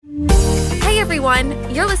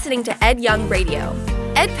everyone. You're listening to Ed Young Radio,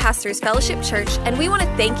 Ed Pastors Fellowship Church, and we want to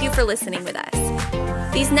thank you for listening with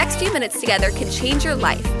us. These next few minutes together can change your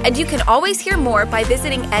life, and you can always hear more by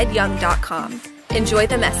visiting edyoung.com. Enjoy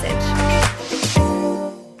the message.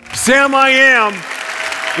 Sam I Am,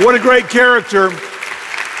 what a great character.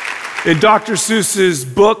 In Dr. Seuss's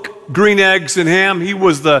book, Green Eggs and Ham, he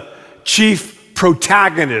was the chief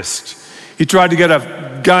protagonist. He tried to get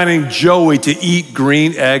a guy named Joey to eat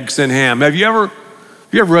green eggs and ham. Have you ever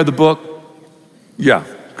read the book? Yeah,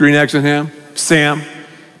 Green Eggs and Ham. Sam,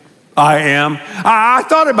 I Am. I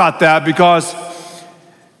thought about that because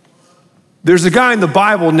there's a guy in the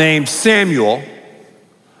Bible named Samuel,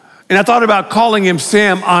 and I thought about calling him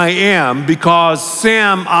Sam I Am because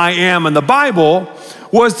Sam I Am in the Bible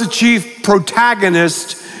was the chief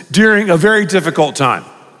protagonist during a very difficult time.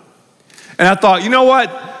 And I thought, you know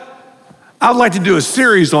what? I'd like to do a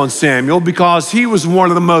series on Samuel because he was one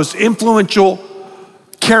of the most influential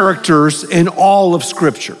characters in all of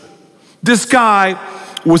Scripture. This guy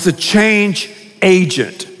was a change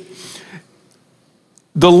agent.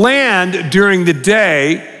 The land during the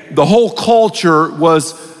day, the whole culture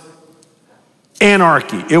was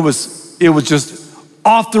anarchy. It was just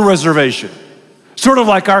off the reservation. Sort of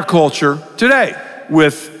like our culture today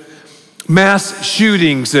with mass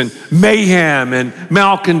shootings and mayhem and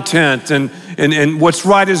malcontent and what's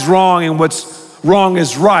right is wrong and what's wrong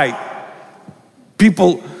is right.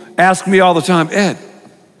 People ask me all the time, Ed,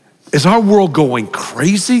 is our world going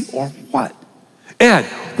crazy or what? Ed,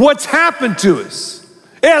 what's happened to us?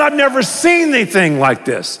 Ed, I've never seen anything like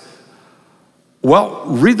this. Well,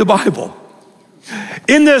 read the Bible.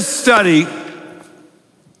 In this study,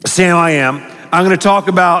 Sam I Am, I'm going to talk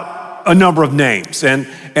about a number of names. And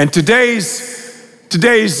today's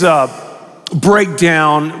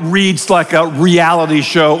breakdown reads like a reality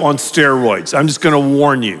show on steroids. I'm just going to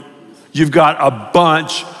warn you. You've got a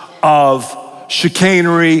bunch of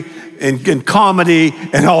chicanery and comedy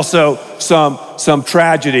and also some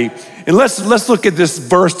tragedy. And let's look at this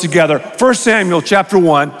verse together. 1 Samuel chapter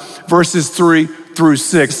 1, verses 3 through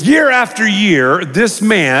 6. Year after year, this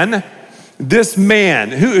man,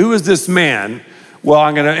 who is this man? Well,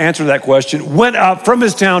 I'm going to answer that question. Went up from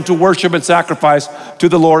his town to worship and sacrifice to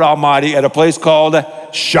the Lord Almighty at a place called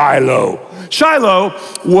Shiloh. Shiloh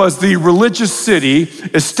was the religious city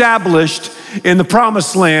established in the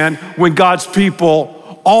Promised Land when God's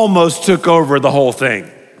people almost took over the whole thing.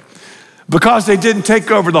 Because they didn't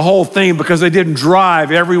take over the whole thing, because they didn't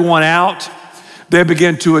drive everyone out, they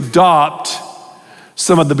began to adopt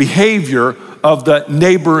some of the behavior of the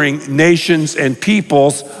neighboring nations and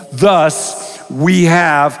peoples. Thus, we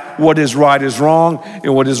have what is right is wrong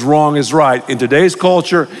and what is wrong is right in today's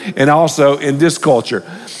culture and also in this culture.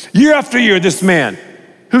 Year after year, this man,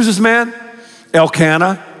 who's this man?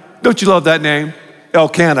 Elkanah. Don't you love that name?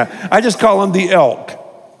 Elkanah. I just call him the elk.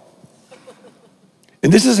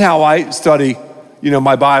 And this is how I study,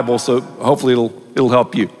 my Bible, so hopefully it'll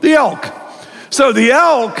help you. The elk. So the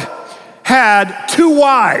elk had two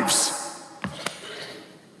wives.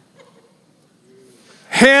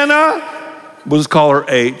 Hannah, we'll just call her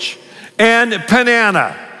H, and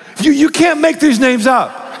Peninnah. You can't make these names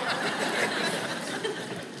up.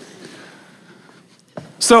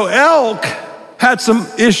 So elk had some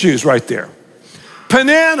issues right there.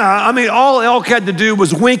 Peninnah, all elk had to do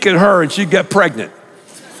was wink at her and she'd get pregnant.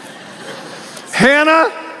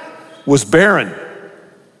 Hannah was barren.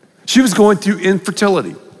 She was going through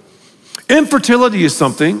infertility. Infertility is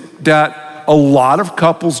something that a lot of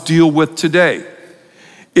couples deal with today.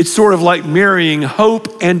 It's sort of like marrying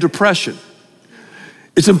hope and depression.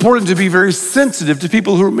 It's important to be very sensitive to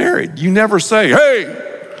people who are married. You never say, hey,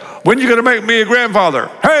 when are you gonna make me a grandfather?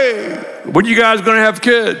 Hey, when you guys gonna have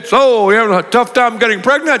kids? Oh, you're having a tough time getting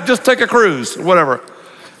pregnant? Just take a cruise, whatever.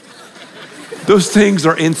 Those things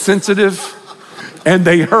are insensitive and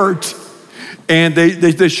they hurt and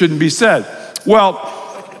they shouldn't be said. Well,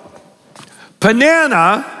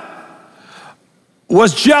 Peninnah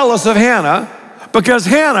was jealous of Hannah because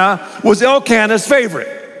Hannah was Elkanah's favorite.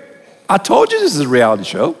 I told you this is a reality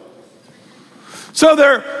show. So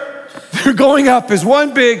they're going up as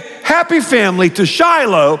one big happy family to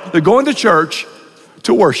Shiloh. They're going to church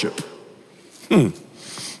to worship.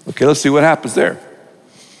 Okay, let's see what happens there.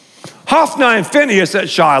 Hophni and Phinehas at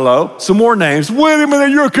Shiloh, some more names. Wait a minute,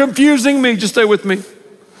 you're confusing me. Just stay with me.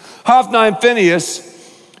 Hophni and Phinehas,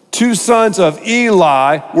 two sons of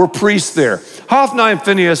Eli, were priests there. Hophni and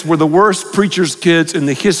Phinehas were the worst preacher's kids in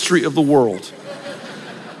the history of the world.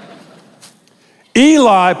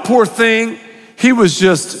 Eli, poor thing, he was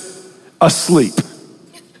just asleep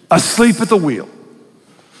at the wheel.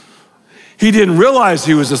 He didn't realize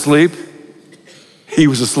he was asleep He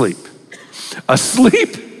was asleep.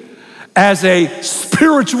 Asleep as a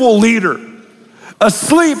spiritual leader.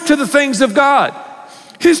 Asleep to the things of God.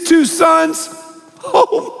 His two sons,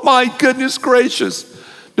 oh my goodness gracious.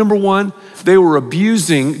 Number one, they were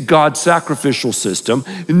abusing God's sacrificial system.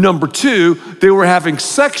 And number two, they were having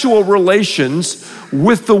sexual relations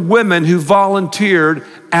with the women who volunteered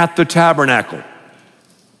at the tabernacle.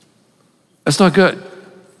 That's not good.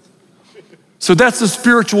 So that's the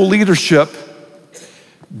spiritual leadership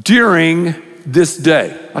during this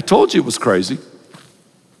day. I told you it was crazy.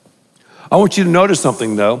 I want you to notice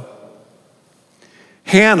something though.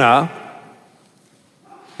 Hannah,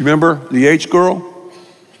 you remember the H girl?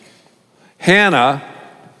 Hannah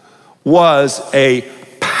was a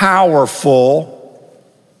powerful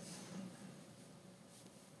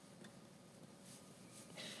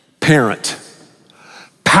parent.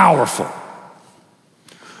 Powerful.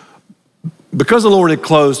 Because the Lord had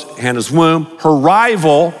closed Hannah's womb, her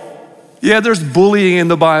rival, there's bullying in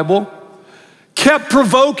the Bible, kept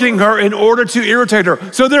provoking her in order to irritate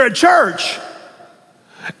her. So they're at church,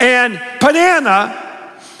 and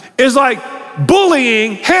Peninnah is like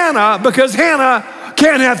bullying Hannah because Hannah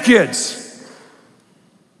can't have kids.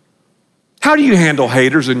 How do you handle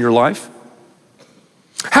haters in your life?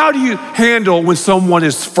 How do you handle when someone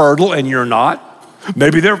is fertile and you're not?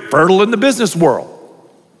 Maybe they're fertile in the business world.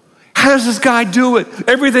 How does this guy do it?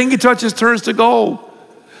 Everything he touches turns to gold.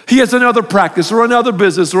 He has another practice or another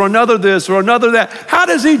business or another this or another that. How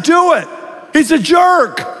does he do it? He's a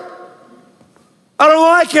jerk. I don't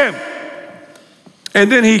like him.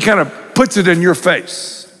 And then he kind of puts it in your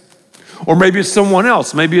face. Or maybe it's someone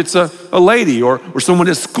else. Maybe it's a lady or someone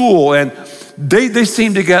at school, and they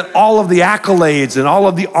seem to get all of the accolades and all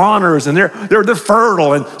of the honors, and they're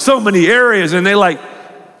fertile in so many areas, and they like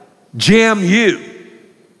jam you.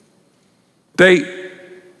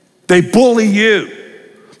 They bully you.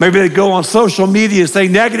 Maybe they go on social media and say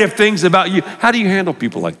negative things about you. How do you handle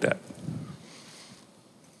people like that?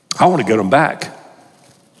 I want to get them back.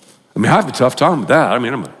 I mean, I have a tough time with that. I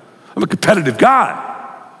mean, I'm a competitive guy.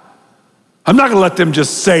 I'm not going to let them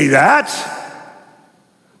just say that.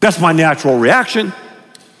 That's my natural reaction.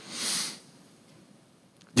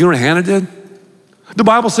 Do you know what Hannah did? The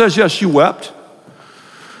Bible says, yes, she wept.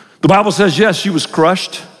 The Bible says, yes, she was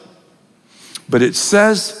crushed. But it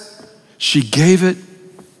says she gave it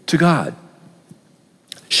to God.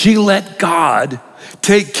 She let God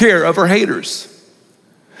take care of her haters.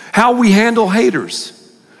 How we handle haters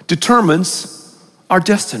determines our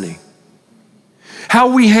destiny.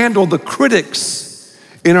 How we handle the critics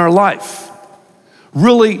in our life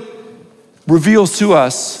really reveals to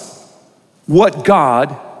us what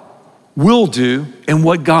God will do and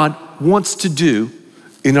what God wants to do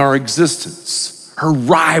in our existence. Her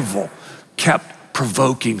rival kept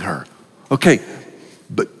provoking her. Okay,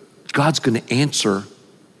 but God's going to answer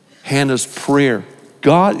Hannah's prayer.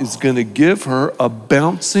 God is going to give her a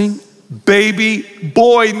bouncing baby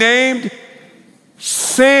boy named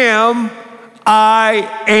Sam.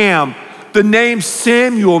 I am. The name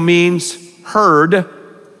Samuel means heard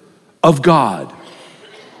of God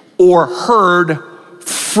or heard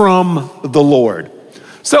from the Lord.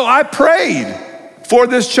 So I prayed for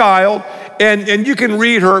this child, and you can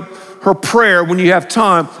read her prayer when you have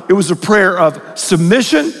time. It was a prayer of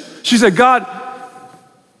submission. She said, God,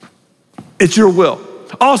 it's your will.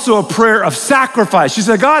 Also a prayer of sacrifice. She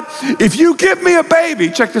said, God, if you give me a baby,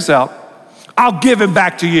 check this out, I'll give him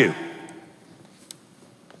back to you.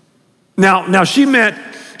 Now she meant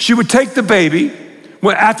she would take the baby,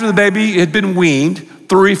 after the baby had been weaned,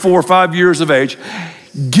 3, 4, 5 years of age,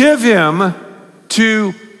 give him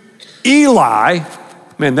to Eli.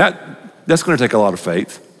 Man, that's going to take a lot of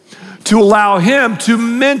faith. To allow him to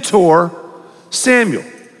mentor Samuel.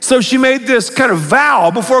 So she made this kind of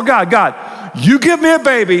vow before God. God, you give me a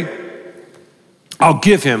baby, I'll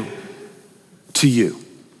give him to you.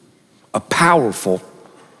 A powerful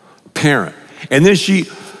parent. And then she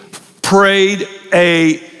prayed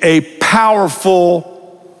a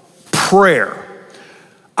powerful prayer.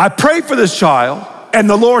 I prayed for this child, and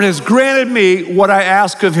the Lord has granted me what I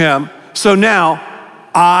ask of him. So now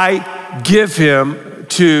I give him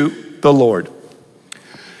to the Lord.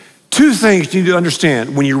 Two things you need to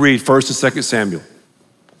understand when you read 1st and 2nd Samuel.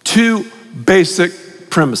 Two basic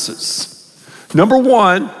premises. Number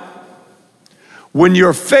one, when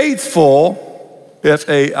you're faithful,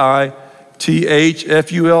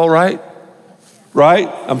 Faithful, right? Right?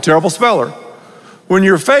 I'm a terrible speller. When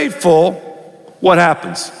you're faithful, what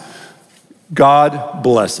happens? God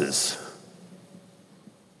blesses.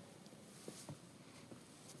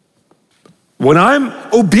 When I'm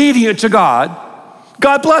obedient to God,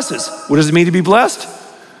 God blesses. What does it mean to be blessed?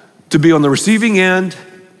 To be on the receiving end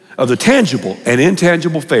of the tangible and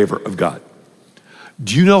intangible favor of God.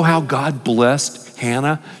 Do you know how God blessed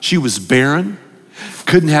Hannah? She was barren,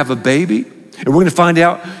 couldn't have a baby. And we're gonna find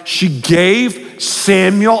out she gave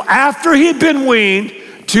Samuel, after he had been weaned,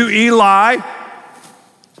 to Eli.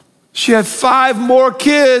 She had 5 more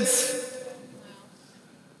kids.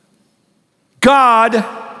 God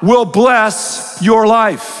will bless your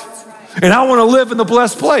life. And I wanna live in the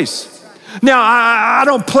blessed place. Now, I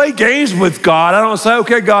don't play games with God. I don't say,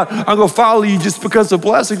 okay, God, I'm gonna follow you just because of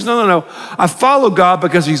blessings. No. I follow God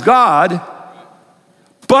because he's God.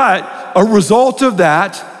 But a result of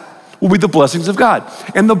that will be the blessings of God.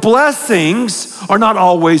 And the blessings are not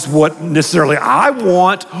always what necessarily I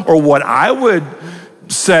want or what I would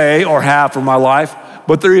say or have for my life,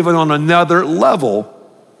 but they're even on another level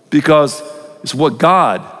because it's what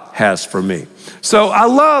God has for me. So I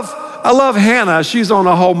love Hannah. She's on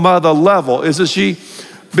a whole mother level, isn't she?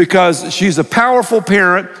 Because she's a powerful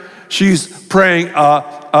parent. She's praying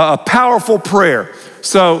a powerful prayer.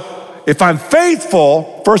 So if I'm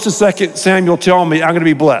faithful, 1 and 2 Samuel tell me I'm gonna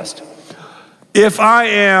be blessed. If I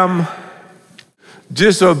am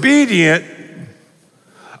disobedient,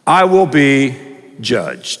 I will be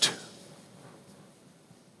judged.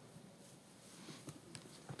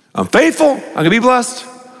 I'm faithful, I'm gonna be blessed.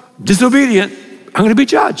 Disobedient, I'm gonna be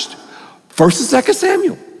judged. 1 and 2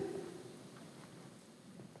 Samuel.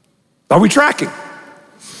 Are we tracking?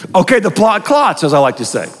 Okay, the plot clots, as I like to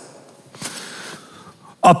say.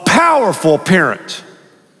 A powerful parent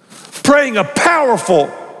praying a powerful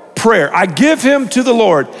prayer. I give him to the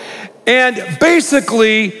Lord. And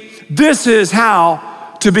basically, this is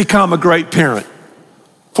how to become a great parent.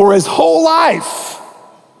 For his whole life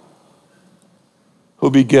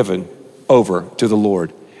will be given over to the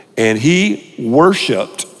Lord. And he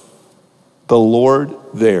worshiped the Lord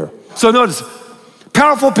there. So notice,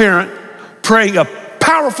 powerful parent praying a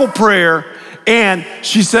powerful prayer, and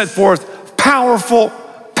she set forth powerful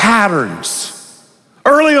patterns.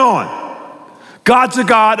 Early on, God's a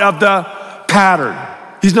God of the pattern.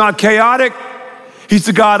 He's not chaotic. He's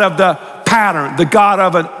the God of the pattern, the God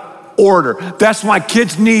of an order. That's why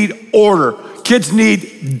kids need order. Kids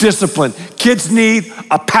need discipline. Kids need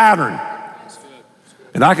a pattern.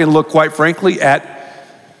 And I can look, quite frankly, at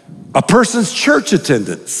a person's church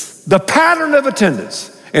attendance, the pattern of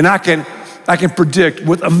attendance, and I can predict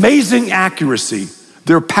with amazing accuracy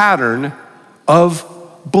their pattern of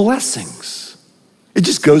blessings. It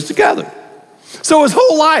just goes together. So his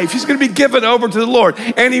whole life, he's gonna be given over to the Lord.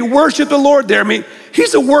 And he worshiped the Lord there. I mean,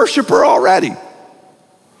 he's a worshiper already.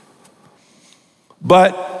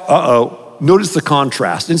 But, notice the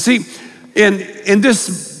contrast. And see, in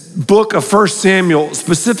this book of 1 Samuel,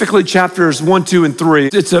 specifically chapters 1, 2, and 3,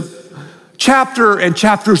 it's a chapter and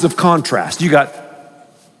chapters of contrast. You got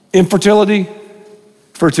infertility,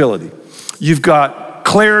 fertility. You've got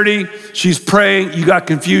clarity, she's praying, you got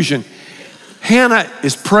confusion. Hannah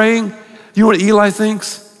is praying. You know what Eli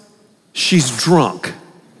thinks? She's drunk.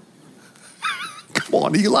 Come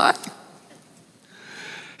on, Eli.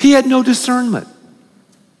 He had no discernment.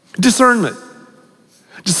 Discernment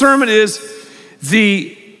is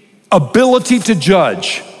the ability to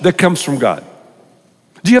judge that comes from God.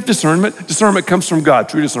 Do you have discernment? Discernment comes from God,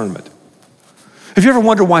 true discernment. Have you ever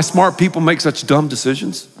wondered why smart people make such dumb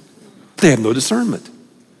decisions? They have no discernment.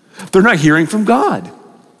 They're not hearing from God.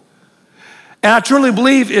 And I truly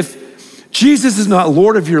believe if Jesus is not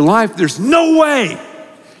Lord of your life, there's no way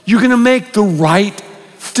you're gonna make the right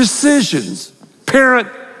decisions. Parent,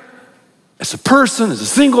 as a person, as a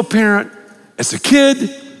single parent, as a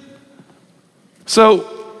kid.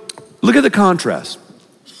 So look at the contrast.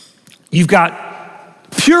 You've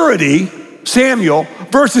got purity, Samuel,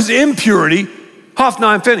 versus impurity, Hophni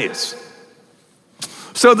and Phinehas.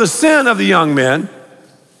 So the sin of the young men,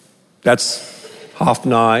 that's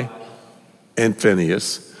Hophni and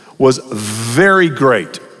Phinehas, was very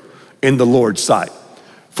great in the Lord's sight.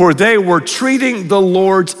 For they were treating the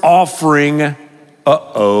Lord's offering,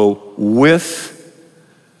 with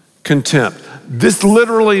contempt. This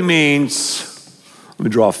literally means, let me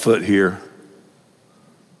draw a foot here,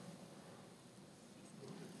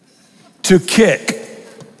 to kick.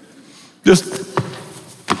 Just,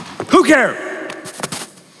 who cares?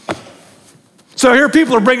 So here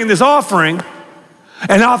people are bringing this offering,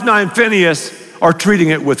 and Hophni and Phinehas are treating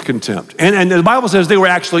it with contempt. And the Bible says they were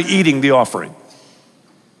actually eating the offering.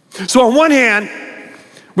 So on one hand,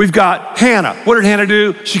 we've got Hannah. What did Hannah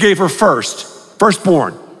do? She gave her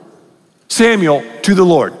firstborn, Samuel, to the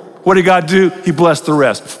Lord. What did God do? He blessed the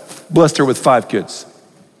rest. Blessed her with 5 kids.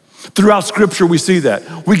 Throughout Scripture, we see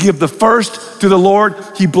that. We give the first to the Lord,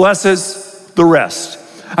 He blesses the rest.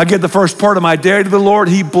 I give the first part of my day to the Lord,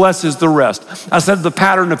 He blesses the rest. I said the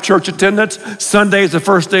pattern of church attendance, Sunday is the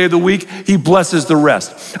first day of the week, He blesses the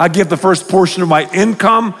rest. I give the first portion of my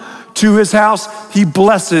income to His house, He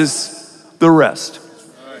blesses the rest.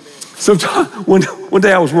 So one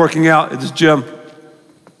day I was working out at this gym,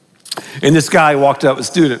 and this guy walked up, a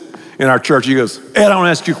student in our church. He goes, Ed, I want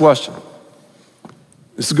to ask you a question.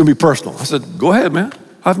 This is going to be personal. I said, go ahead, man.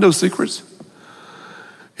 I have no secrets.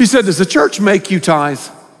 He said, does the church make you tithe?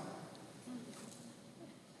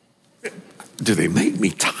 Do they make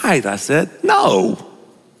me tithe? I said, no,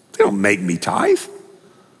 they don't make me tithe.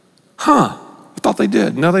 I thought they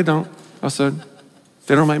did. No, they don't. I said,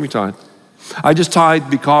 they don't make me tithe. I just tithe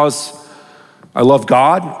because I love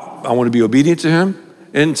God. I want to be obedient to Him.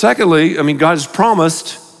 And secondly, God has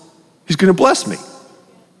promised He's going to bless me.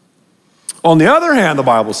 On the other hand, the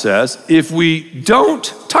Bible says, if we don't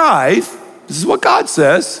tithe, this is what God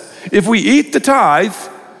says, if we eat the tithe,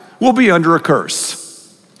 we'll be under a curse.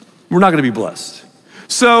 We're not going to be blessed.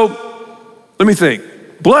 So let me think,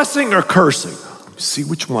 blessing or cursing? See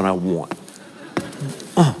which one I want.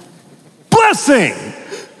 Blessing.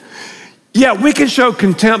 Yeah, we can show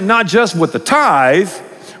contempt not just with the tithe,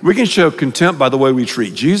 we can show contempt by the way we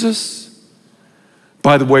treat Jesus,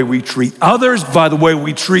 by the way we treat others, by the way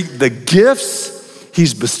we treat the gifts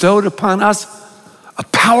He's bestowed upon us. A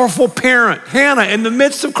powerful parent, Hannah, in the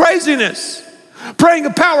midst of craziness, praying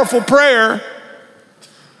a powerful prayer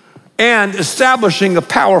and establishing a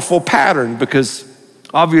powerful pattern, because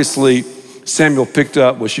obviously Samuel picked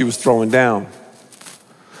up what she was throwing down.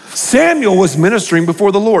 Samuel was ministering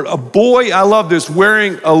before the Lord. A boy, I love this,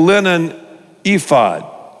 wearing a linen ephod.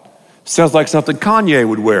 Sounds like something Kanye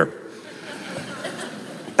would wear.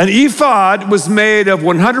 An ephod was made of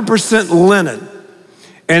 100% linen.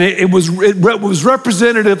 And it was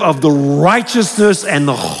representative of the righteousness and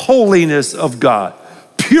the holiness of God.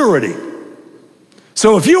 Purity.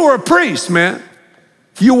 So if you were a priest, man,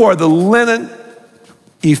 you wore the linen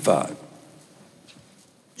ephod.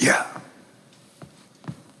 Yeah.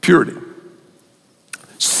 Purity.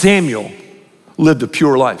 Samuel lived a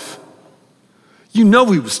pure life. You know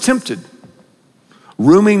he was tempted.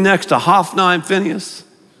 Rooming next to Hophni and Phinehas.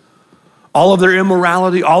 All of their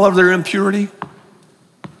immorality, all of their impurity.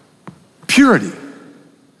 Purity.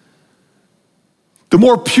 The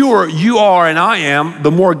more pure you are and I am,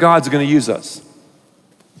 the more God's going to use us.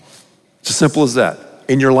 It's as simple as that.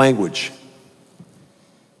 In your language,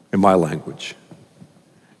 in my language,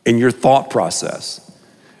 in your thought process,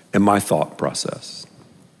 in my thought process.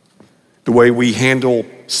 The way we handle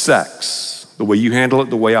sex, the way you handle it,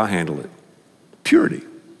 the way I handle it. Purity.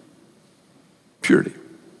 Purity.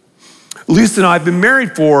 Lisa and I have been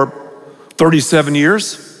married for 37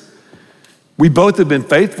 years. We both have been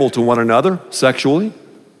faithful to one another sexually.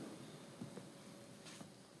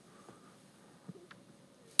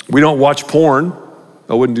 We don't watch porn.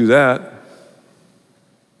 I wouldn't do that.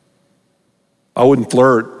 I wouldn't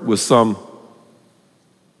flirt with some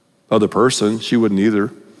other person. She wouldn't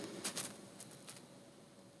either.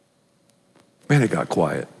 Man, it got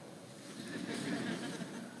quiet.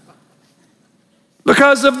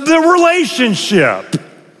 Because of the relationship.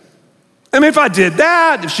 If I did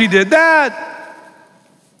that, if she did that,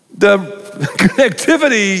 the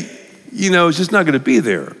connectivity, is just not going to be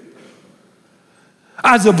there.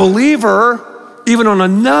 As a believer, even on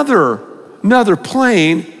another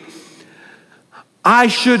plane, I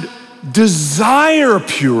should desire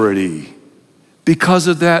purity because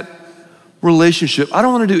of that relationship. I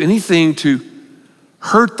don't want to do anything to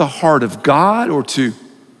hurt the heart of God or to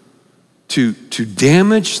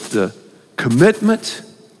damage the commitment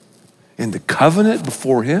and the covenant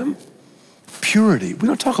before Him. Purity. We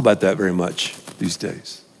don't talk about that very much these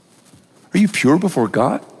days. Are you pure before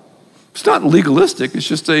God? It's not legalistic. It's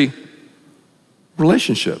just a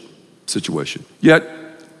relationship situation. Yet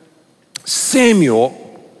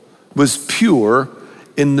Samuel was pure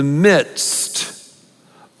in the midst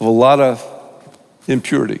of a lot of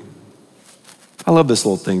impurity. I love this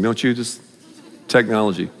little thing, don't you? Just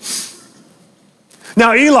technology.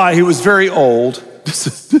 Now Eli, he was very old.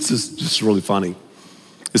 This is just really funny.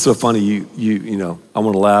 It's so funny, you know, I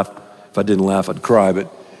want to laugh. If I didn't laugh, I'd cry, but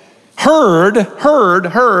heard,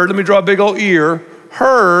 let me draw a big old ear.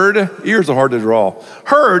 Ears are hard to draw.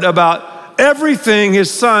 Heard about everything his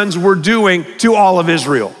sons were doing to all of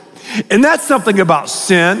Israel. And that's something about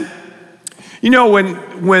sin. You know,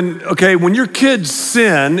 when your kids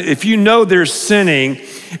sin, if you know they're sinning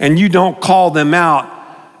and you don't call them out,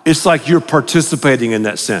 it's like you're participating in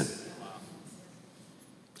that sin.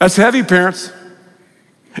 That's heavy, parents.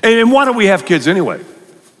 And why do we have kids anyway?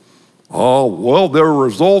 Oh, well, they're a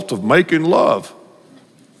result of making love.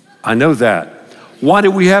 I know that. Why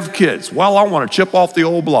do we have kids? Well, I want to chip off the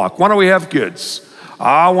old block. Why do we have kids?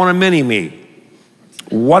 I want a mini-me.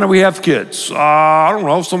 Why do we have kids? I don't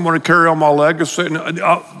know, someone to carry on my leg.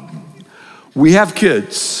 We have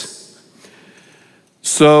kids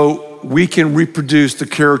so we can reproduce the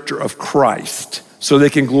character of Christ, so they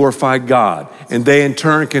can glorify God. And they in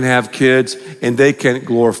turn can have kids and they can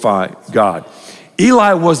glorify God.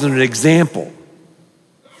 Eli wasn't an example.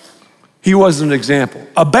 He wasn't an example.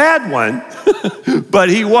 A bad one, but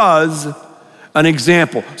he was an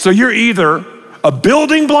example. So you're either a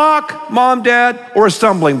building block, mom, dad, or a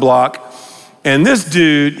stumbling block. And this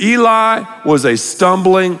dude, Eli, was a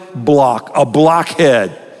stumbling block, a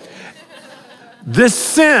blockhead. This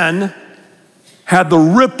sin had the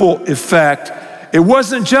ripple effect. It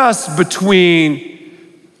wasn't just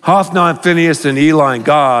between Hophni and Phinehas and Eli and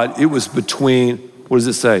God. It was between, what does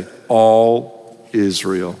it say? All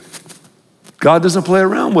Israel. God doesn't play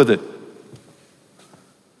around with it.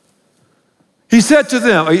 He said to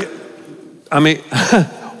them,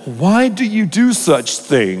 why do you do such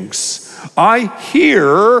things? I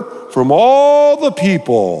hear from all the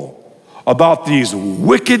people about these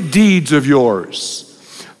wicked deeds of yours.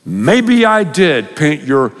 Maybe I did paint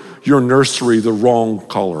your nursery the wrong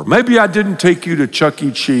color. Maybe I didn't take you to Chuck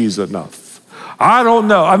E. Cheese enough. I don't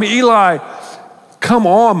know. Eli, come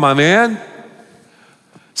on, my man.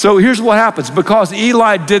 So here's what happens. Because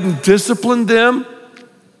Eli didn't discipline them,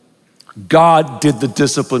 God did the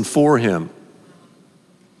discipline for him.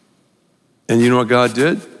 And you know what God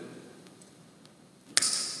did?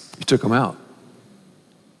 He took him out.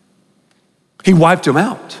 He wiped him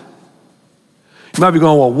out. You might be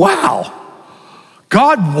going, well, wow,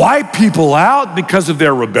 God wiped people out because of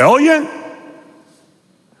their rebellion?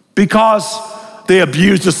 Because they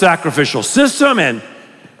abused the sacrificial system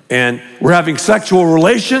and were having sexual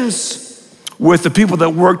relations with the people that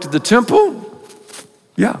worked at the temple?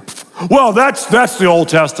 Yeah. Well, that's the Old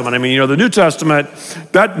Testament. The New Testament,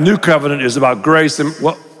 that new covenant is about grace. And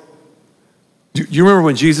well, do you remember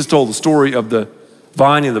when Jesus told the story of the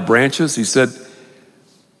vine and the branches? He said,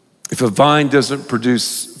 if a vine doesn't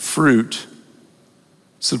produce fruit,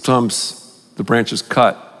 sometimes the branch is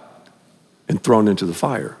cut and thrown into the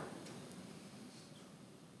fire.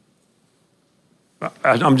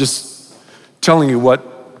 I'm just telling you what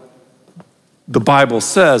the Bible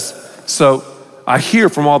says. So I hear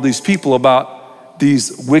from all these people about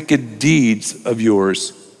these wicked deeds of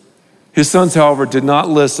yours. His sons, however, did not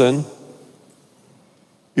listen.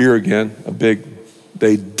 Here again,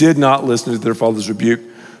 they did not listen to their father's rebuke,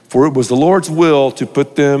 for it was the Lord's will to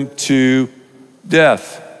put them to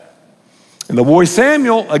death. And the boy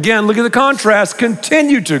Samuel, again, look at the contrast,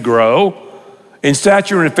 continued to grow in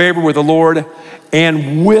stature and in favor with the Lord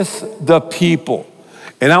and with the people.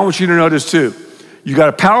 And I want you to notice too, you got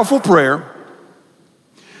a powerful prayer.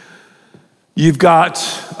 You've got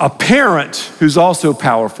a parent who's also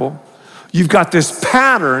powerful. You've got this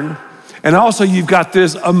pattern, and also you've got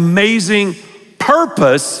this amazing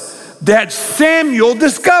purpose that Samuel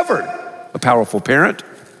discovered. A powerful parent.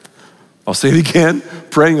 I'll say it again,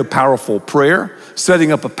 praying a powerful prayer,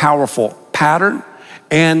 setting up a powerful pattern,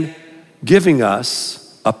 and giving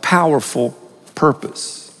us a powerful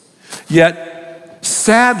purpose. Yet,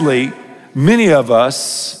 sadly, many of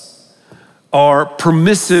us are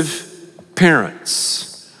permissive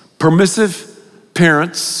parents. Permissive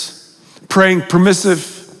parents, praying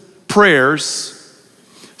permissive prayers,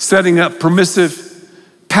 setting up permissive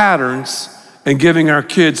patterns, and giving our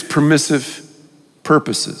kids permissive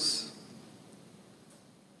purposes.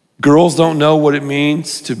 Girls don't know what it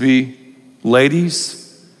means to be ladies.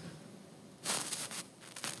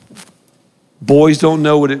 Boys don't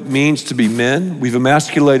know what it means to be men. We've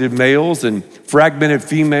emasculated males and fragmented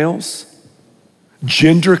females.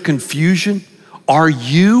 Gender confusion. Are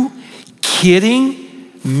you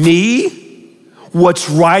kidding me? What's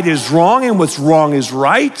right is wrong and what's wrong is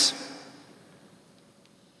right.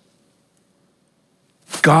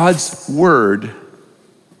 God's word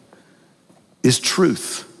is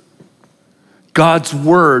truth. God's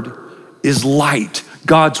word is light.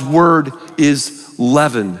 God's word is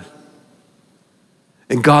leaven.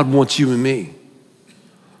 And God wants you and me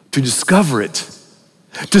to discover it,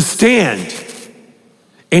 to stand,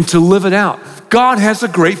 and to live it out. God has a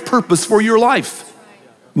great purpose for your life.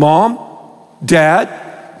 Mom,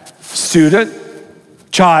 dad, student,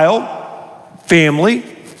 child, family,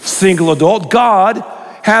 single adult. God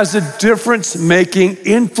has a difference-making,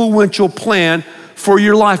 influential plan for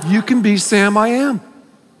your life. You can be Sam I Am.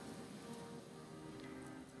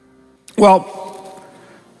 Well,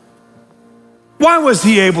 Why was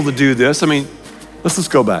he able to do this? I mean, let's just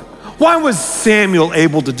go back. Why was Samuel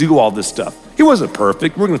able to do all this stuff? He wasn't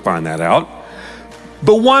perfect. We're going to find that out.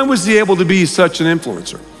 But why was he able to be such an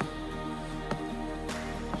influencer?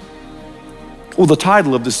 Well, the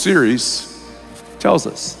title of the series tells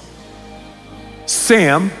us.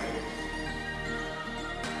 Sam,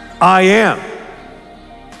 I am.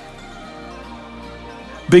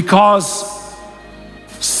 Because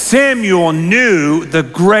Samuel knew the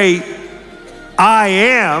great I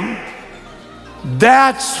am,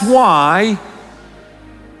 that's why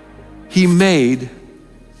he made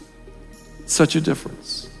such a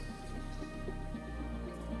difference.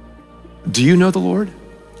 Do you know the Lord?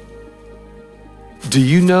 Do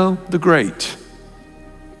you know the great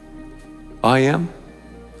I am?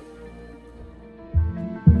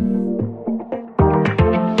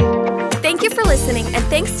 Thank you for listening, and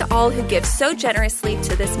thanks to all who give so generously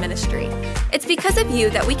to this ministry. It's because of you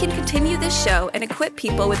that we can continue this show and equip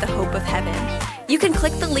people with the hope of heaven. You can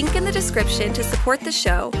click the link in the description to support the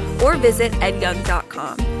show or visit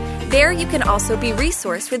edyoung.com. There you can also be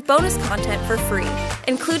resourced with bonus content for free,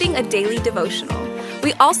 including a daily devotional.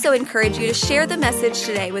 We also encourage you to share the message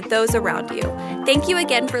today with those around you. Thank you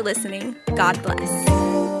again for listening. God bless.